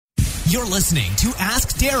You're listening to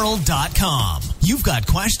AskDarryl.com. You've got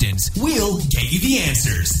questions, we'll get you the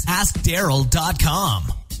answers.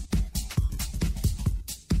 AskDarryl.com.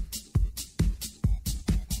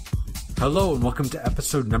 Hello and welcome to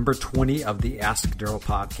episode number 20 of the Ask Darryl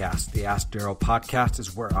podcast. The Ask Darryl podcast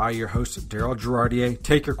is where I, your host, Darryl Girardier,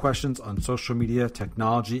 take your questions on social media,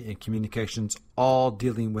 technology, and communications, all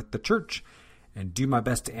dealing with the church, and do my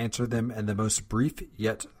best to answer them in the most brief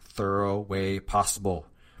yet thorough way possible.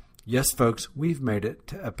 Yes, folks, we've made it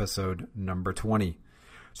to episode number 20.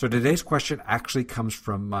 So today's question actually comes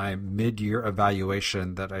from my mid-year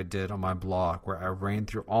evaluation that I did on my blog, where I ran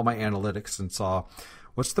through all my analytics and saw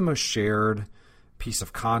what's the most shared piece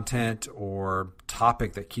of content or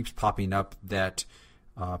topic that keeps popping up that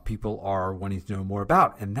people are wanting to know more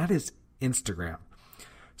about, and that is Instagram.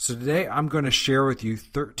 So today I'm going to share with you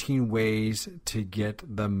 13 ways to get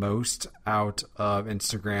the most out of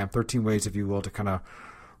Instagram, 13 ways, if you will, to kind of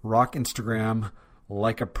rock Instagram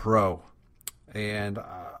like a pro. And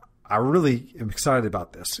I really am excited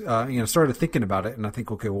about this. Started thinking about it, and I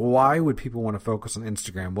think, okay, well, why would people want to focus on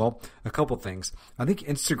Instagram? Well, a couple things. I think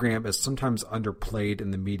Instagram is sometimes underplayed in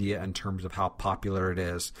the media in terms of how popular it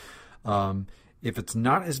is. If it's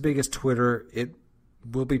not as big as Twitter, it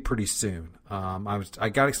will be pretty soon. I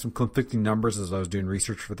got some conflicting numbers as I was doing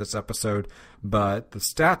research for this episode, but the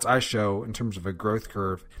stats I show in terms of a growth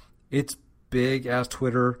curve, it's big as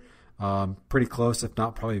Twitter, pretty close, if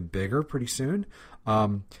not probably bigger pretty soon.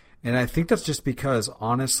 And I think that's just because,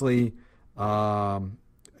 honestly,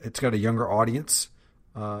 it's got a younger audience.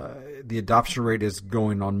 The adoption rate is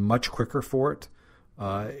going on much quicker for it.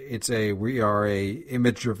 We are a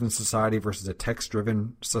image-driven society versus a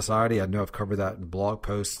text-driven society. I know I've covered that in blog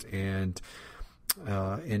posts and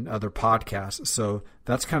in other podcasts. So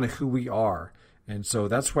that's kind of who we are. And so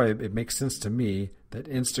that's why it makes sense to me that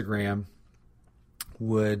Instagram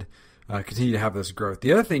would continue to have this growth.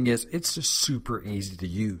 The other thing is it's just super easy to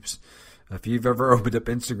use. If you've ever opened up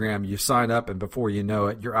Instagram, you sign up, and before you know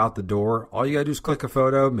it, you're out the door. All you got to do is click a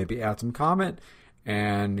photo, maybe add some comment,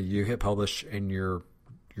 and you hit publish, and you're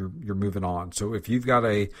moving on. So if you've got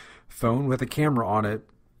a phone with a camera on it,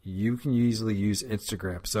 you can easily use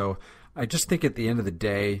Instagram. So I just think at the end of the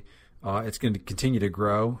day, it's going to continue to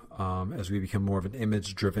grow as we become more of an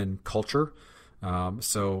image-driven culture.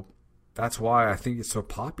 So that's why I think it's so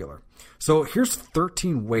popular. So here's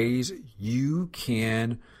 13 ways you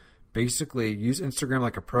can basically use Instagram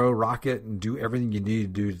like a pro, rock it, and do everything you need to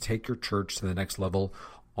do to take your church to the next level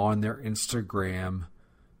on their Instagram,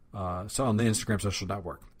 on the Instagram social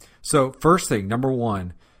network. So first thing, number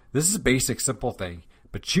one, this is a basic, simple thing,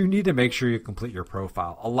 but you need to make sure you complete your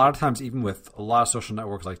profile. A lot of times, even with a lot of social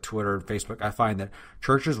networks like Twitter and Facebook, I find that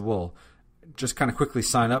churches will just kind of quickly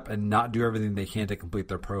sign up and not do everything they can to complete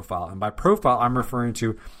their profile. And by profile, I'm referring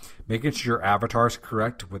to making sure your avatar is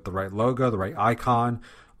correct with the right logo, the right icon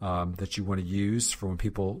that you want to use for when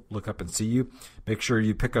people look up and see you. Make sure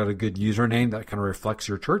you pick out a good username that kind of reflects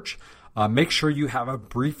your church. Make sure you have a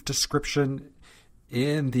brief description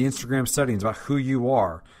in the Instagram settings about who you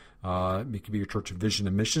are. It could be your church vision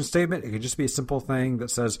and mission statement. It could just be a simple thing that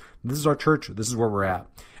says, this is our church, this is where we're at.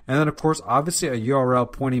 And then, of course, obviously a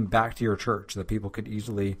URL pointing back to your church so that people could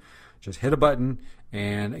easily just hit a button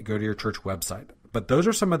and go to your church website. But those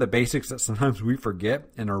are some of the basics that sometimes we forget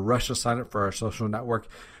in a rush to sign up for our social network.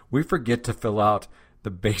 We forget to fill out the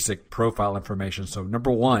basic profile information. So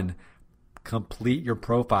number one, complete your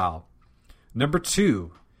profile. Number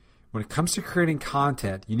two, when it comes to creating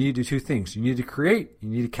content, you need to do two things. You need to create, you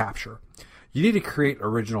need to capture. You need to create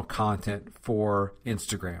original content for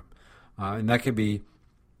Instagram. And that could be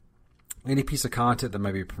any piece of content that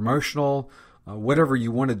might be promotional, whatever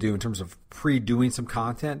you want to do in terms of pre-doing some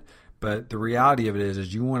content. But the reality of it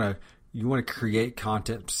is you want to create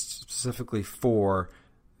content specifically for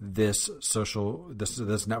this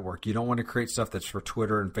network. You don't want to create stuff that's for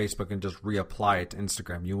Twitter and Facebook and just reapply it to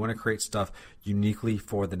Instagram. You want to create stuff uniquely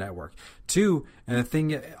for the network. Two, and the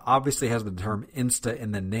thing obviously has the term Insta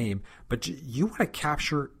in the name, but you want to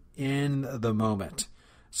capture in the moment.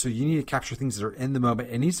 So you need to capture things that are in the moment.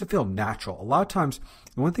 It needs to feel natural. A lot of times,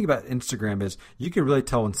 the one thing about Instagram is you can really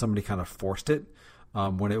tell when somebody kind of forced it,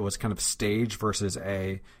 when it was kind of staged versus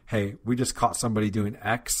hey, we just caught somebody doing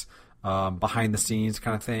X behind the scenes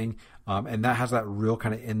kind of thing. And that has that real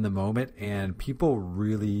kind of in the moment. And people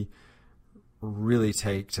really, really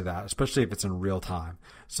take to that, especially if it's in real time.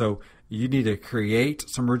 So you need to create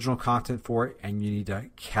some original content for it, and you need to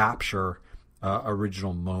capture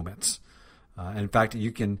original moments. In fact,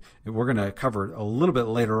 we're going to cover a little bit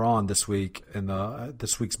later on this week, and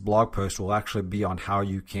this week's blog post will actually be on how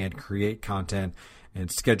you can create content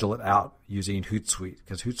and schedule it out using Hootsuite,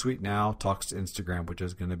 because Hootsuite now talks to Instagram, which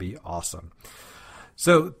is going to be awesome.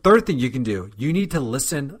 So third thing you can do, you need to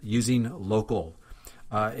listen using local.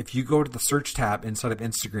 If you go to the search tab inside of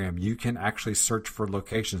Instagram, you can actually search for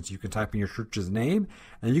locations. You can type in your church's name,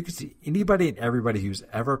 and you can see anybody and everybody who's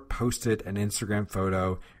ever posted an Instagram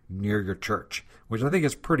photo near your church, which I think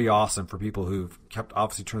is pretty awesome for people who've kept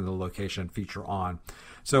obviously turned the location feature on.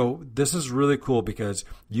 So this is really cool because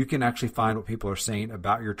you can actually find what people are saying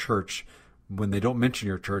about your church when they don't mention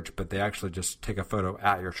your church, but they actually just take a photo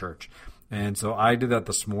at your church. And so I did that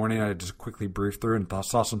this morning. I just quickly briefed through and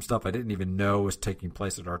saw some stuff I didn't even know was taking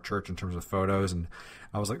place at our church in terms of photos. And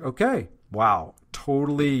I was like, okay, wow,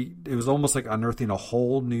 totally. It was almost like unearthing a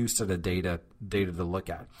whole new set of data to look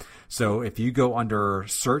at. So if you go under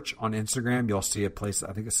search on Instagram, you'll see a place,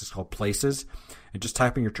 I think this is called Places, and just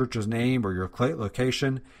type in your church's name or your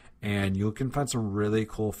location, and you can find some really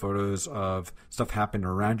cool photos of stuff happening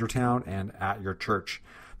around your town and at your church.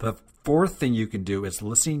 The fourth thing you can do is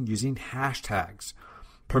listen using hashtags.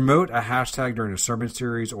 Promote a hashtag during a sermon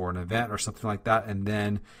series or an event or something like that, and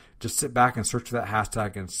then just sit back and search for that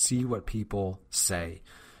hashtag and see what people say.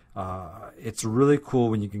 It's really cool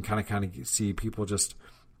when you can kind of see people just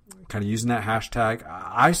kind of using that hashtag.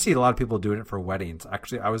 I see a lot of people doing it for weddings.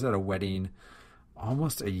 Actually, I was at a wedding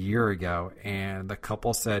almost a year ago, and the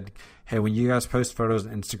couple said, hey, when you guys post photos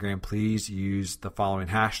on Instagram, please use the following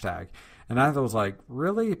hashtag. And I was like,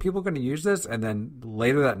 really? Are people going to use this? And then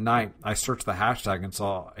later that night, I searched the hashtag and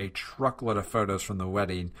saw a truckload of photos from the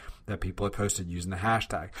wedding that people had posted using the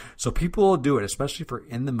hashtag. So people will do it, especially for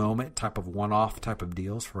in-the-moment type of one-off type of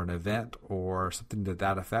deals for an event or something to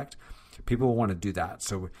that effect. People will want to do that.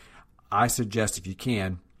 So I suggest, if you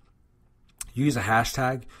can, use a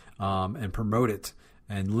hashtag and promote it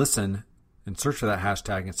and listen and search for that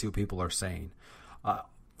hashtag and see what people are saying.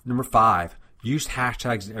 Number 5. Use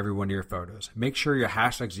hashtags in every one of your photos. Make sure your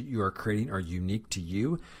hashtags that you are creating are unique to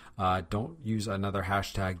you. Don't use another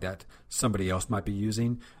hashtag that somebody else might be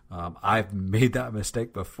using. I've made that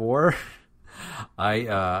mistake before. I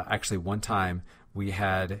actually, one time we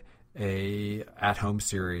had a at-home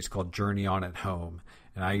series called Journey On at Home,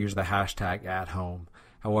 and I used the hashtag at home.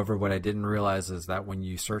 However, what I didn't realize is that when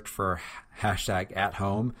you search for hashtag at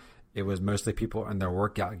home, it was mostly people in their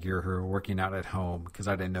workout gear who are working out at home, because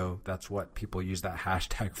I didn't know that's what people use that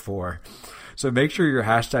hashtag for. So make sure your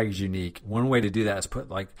hashtag is unique. One way to do that is put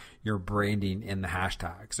like your branding in the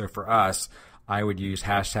hashtag. So for us, I would use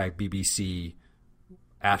hashtag BBC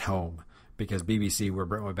at home, because BBC, we're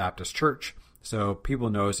Brentwood Baptist Church. So people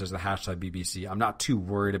know us as the hashtag BBC. I'm not too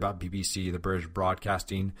worried about BBC, the British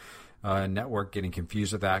Broadcasting Network, getting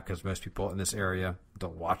confused with that, because most people in this area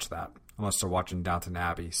don't watch that unless they're watching Downton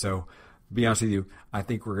Abbey. So to be honest with you, I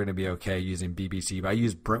think we're going to be okay using BBC, but I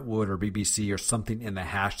use Brentwood or BBC or something in the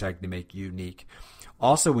hashtag to make you unique.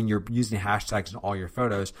 Also, when you're using hashtags in all your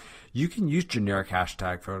photos, you can use generic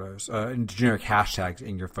hashtag photos, generic hashtags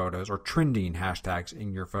in your photos, or trending hashtags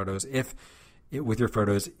in your photos if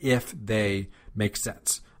they make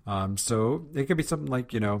sense. So it could be something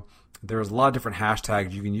like, there's a lot of different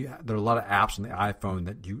hashtags you can use. There are a lot of apps on the iPhone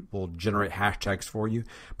that you will generate hashtags for you,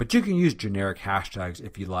 but you can use generic hashtags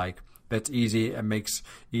if you like. That's easy. It makes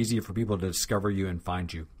it easier for people to discover you and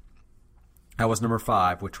find you. That was number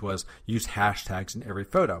 5, which was use hashtags in every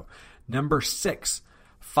photo. Number 6,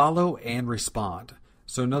 follow and respond.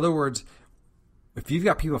 So in other words, if you've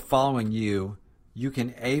got people following you, you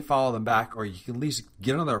can follow them back, or you can at least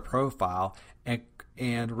get on their profile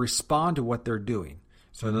and respond to what they're doing.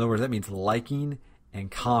 So in other words, that means liking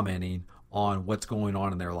and commenting on what's going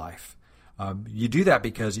on in their life. You do that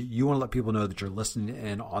because you want to let people know that you're listening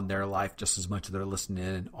in on their life just as much as they're listening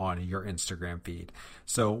in on your Instagram feed.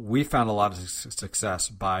 So we found a lot of success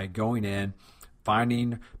by going in,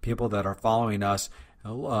 finding people that are following us,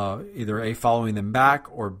 either A, following them back,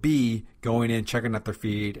 or B, going in, checking out their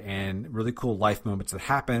feed, and really cool life moments that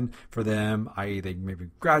happen for them, i.e. they maybe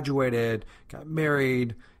graduated, got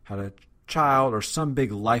married, had a child, or some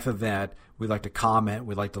big life event. We like to comment,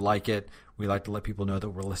 we like to like it, we like to let people know that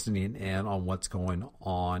we're listening in on what's going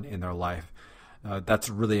on in their life. That's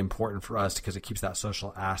really important for us because it keeps that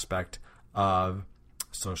social aspect of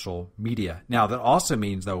social media. Now, that also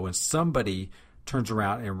means, though, when somebody turns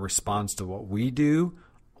around and responds to what we do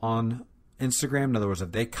on Instagram, in other words,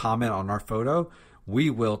 if they comment on our photo, we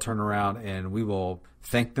will turn around and we will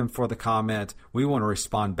thank them for the comment. We want to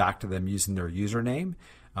respond back to them using their username.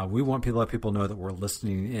 We want to let people know that we're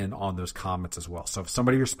listening in on those comments as well. So if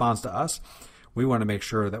somebody responds to us, we want to make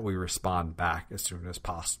sure that we respond back as soon as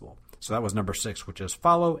possible. So that was number 6, which is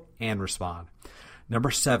follow and respond.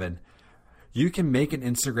 Number 7, you can make an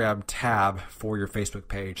Instagram tab for your Facebook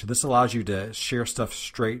page. This allows you to share stuff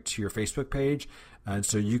straight to your Facebook page. And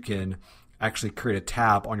so you can actually create a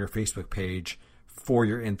tab on your Facebook page for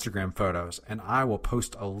your Instagram photos. And I will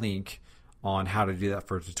post a link on how to do that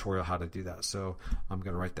for a tutorial, how to do that. So I'm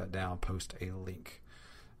going to write that down, post a link.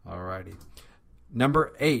 Alrighty.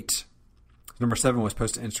 Number 7 was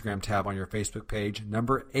post an Instagram tab on your Facebook page.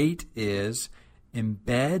 Number 8 is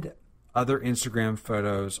embed other Instagram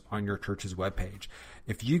photos on your church's webpage.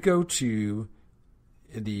 If you go to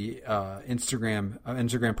the somebody on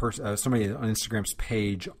Instagram's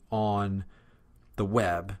page on the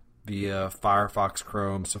web via Firefox,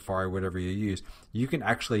 Chrome, Safari, whatever you use, you can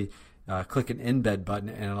actually click an embed button,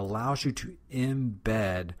 and it allows you to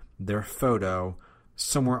embed their photo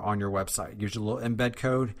somewhere on your website. Use a little embed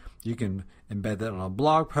code. You can embed that on a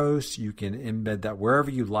blog post. You can embed that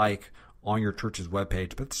wherever you like on your church's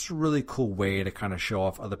webpage. But it's a really cool way to kind of show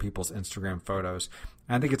off other people's Instagram photos.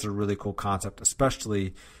 And I think it's a really cool concept,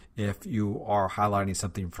 especially if you are highlighting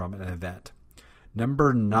something from an event.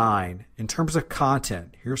 Number 9, in terms of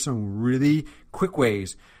content, here's some really quick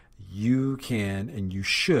ways you can and you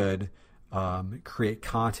should create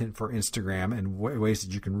content for Instagram, and ways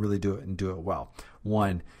that you can really do it and do it well.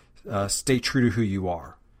 1, stay true to who you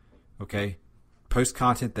are. Okay? Post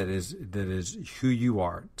content that is who you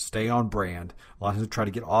are. Stay on brand. A lot of times we try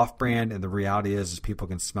to get off brand, and the reality is people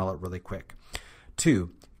can smell it really quick. 2,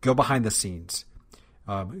 go behind the scenes.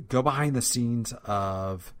 Go behind the scenes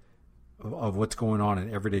of what's going on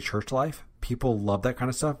in everyday church life. People love that kind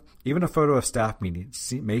of stuff. Even a photo of staff meeting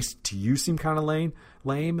may to you seem kind of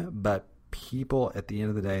lame, but people at the end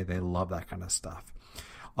of the day, they love that kind of stuff.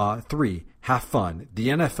 3, have fun. The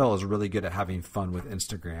NFL is really good at having fun with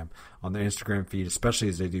Instagram on their Instagram feed, especially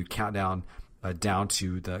as they do countdown down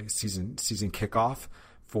to the season kickoff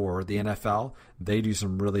for the NFL. They do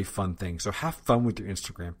some really fun things. So have fun with your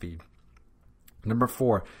Instagram feed. Number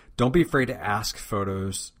 4, don't be afraid to ask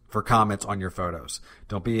for comments on your photos.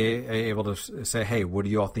 Don't be able to say, hey, what do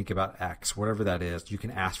you all think about X? Whatever that is, you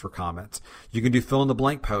can ask for comments. You can do fill in the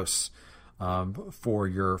blank posts for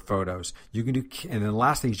your photos. You can do, and then the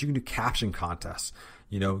last thing is you can do caption contests.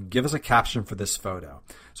 Give us a caption for this photo.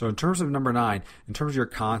 So in terms of number 9, in terms of your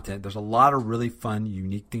content, there's a lot of really fun,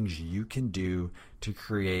 unique things you can do to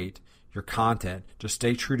create your content. Just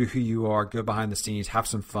stay true to who you are, go behind the scenes, have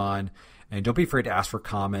some fun, and don't be afraid to ask for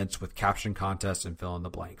comments with caption contests and fill in the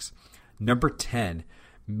blanks. Number 10,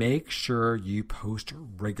 make sure you post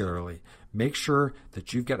regularly. Make sure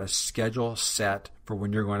that you've got a schedule set for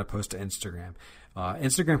when you're going to post to Instagram.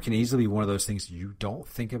 Instagram can easily be one of those things you don't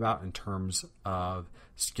think about in terms of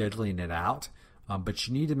scheduling it out, but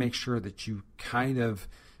you need to make sure that you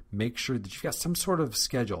make sure that you've got some sort of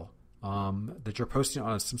schedule that you're posting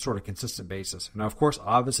on some sort of consistent basis. Now, of course,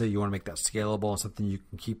 obviously, you want to make that scalable and something you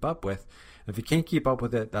can keep up with. If you can't keep up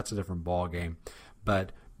with it, that's a different ball game.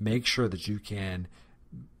 But make sure that you can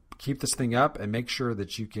keep this thing up, and make sure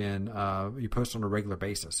that you can you post on a regular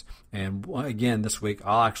basis. And again, this week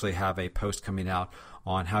I'll actually have a post coming out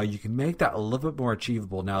on how you can make that a little bit more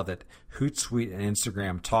achievable now that Hootsuite and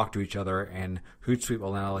Instagram talk to each other, and Hootsuite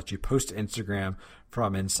will now let you post to Instagram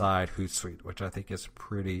from inside Hootsuite, which I think is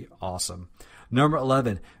pretty awesome. Number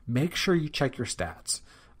 11, make sure you check your stats.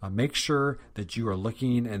 Make sure that you are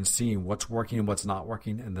looking and seeing what's working and what's not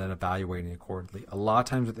working, and then evaluating accordingly. A lot of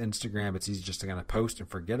times with Instagram, it's easy just to kind of post and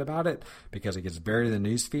forget about it because it gets buried in the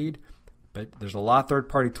news feed. But there's a lot of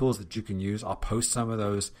third-party tools that you can use. I'll post some of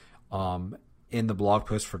those in the blog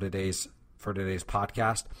post for today's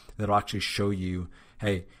podcast that'll actually show you,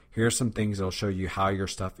 hey, here's some things that'll show you how your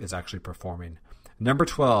stuff is actually performing. Number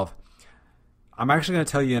 12, I'm actually going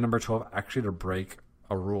to tell you in number 12 actually to break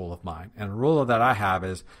a rule of mine. And a rule that I have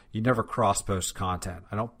is you never cross-post content.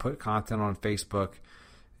 I don't put content on Facebook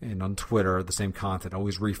and on Twitter, the same content. I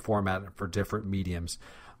always reformat it for different mediums.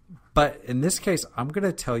 But in this case, I'm going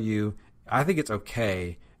to tell you, I think it's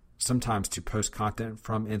okay sometimes to post content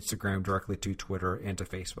from Instagram directly to Twitter and to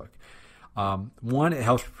Facebook. One, it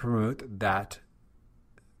helps promote the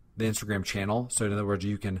Instagram channel. So in other words,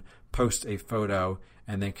 you can post a photo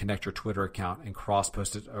and then connect your Twitter account and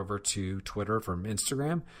cross-post it over to Twitter from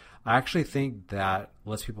Instagram. I actually think that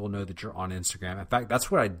lets people know that you're on Instagram. In fact, that's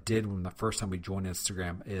what I did when the first time we joined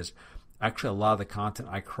Instagram, is actually a lot of the content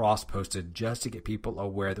I cross-posted just to get people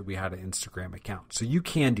aware that we had an Instagram account. So you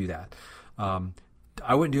can do that.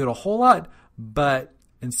 I wouldn't do it a whole lot, but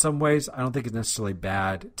in some ways, I don't think it's necessarily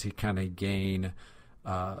bad to kind of gain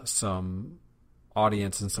some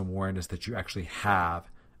audience and some awareness that you actually have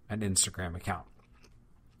an Instagram account.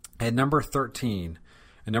 And number 13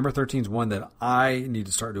 is one that I need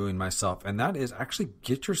to start doing myself, and that is actually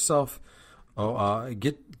get yourself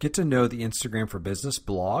Get to know the Instagram for Business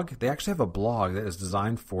blog. They actually have a blog that is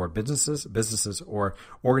designed for businesses or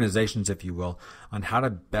organizations, if you will, on how to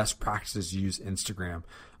best practices use Instagram.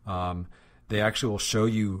 They actually will show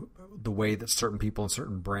you the way that certain people and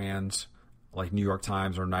certain brands like New York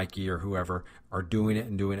Times or Nike or whoever are doing it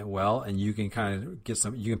and doing it well. And you can kind of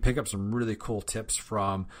you can pick up some really cool tips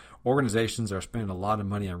from organizations that are spending a lot of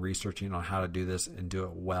money on researching on how to do this and do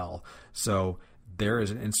it well. So there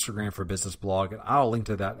is an Instagram for Business blog, and I'll link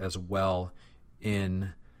to that as well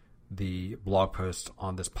in the blog post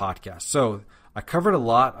on this podcast. So I covered a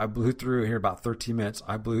lot. I blew through here about 13 minutes.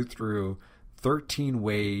 I blew through 13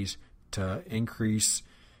 ways to increase,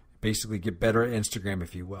 basically get better at Instagram,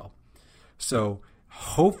 if you will. So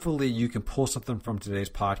hopefully you can pull something from today's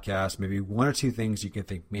podcast, maybe one or two things you can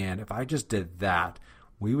think, man, if I just did that,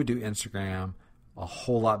 we would do Instagram a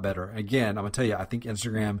whole lot better. Again, I'm going to tell you, I think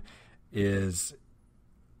Instagram is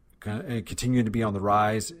continuing to be on the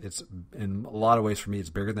rise. It's in a lot of ways for me, it's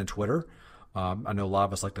bigger than Twitter. I know a lot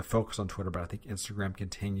of us like to focus on Twitter, but I think Instagram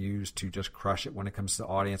continues to just crush it when it comes to the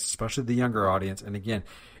audience, especially the younger audience. And again,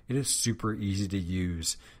 it is super easy to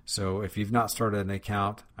use. So if you've not started an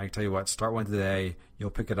account, I can tell you what, start one today. You'll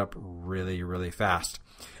pick it up really, really fast.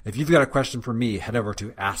 If you've got a question for me, head over to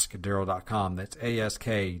askdarrell.com. That's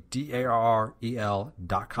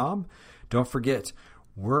AskDarrel.com. Don't forget,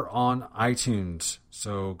 we're on iTunes,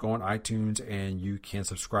 so go on iTunes and you can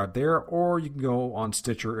subscribe there, or you can go on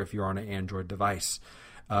Stitcher if you're on an Android device.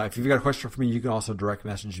 If you've got a question for me, you can also direct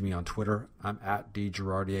message me on Twitter. I'm at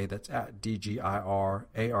DGirardier, that's at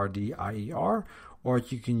DGIRARDIER, or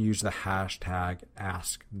you can use the hashtag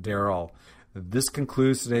AskDarrell. This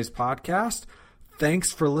concludes today's podcast.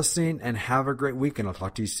 Thanks for listening and have a great week, and I'll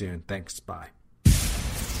talk to you soon. Thanks. Bye.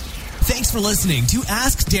 Thanks for listening to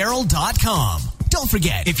AskDarrell.com. Don't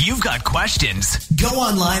forget, if you've got questions, go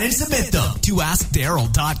online and submit them to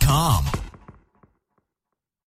AskDarrell.com.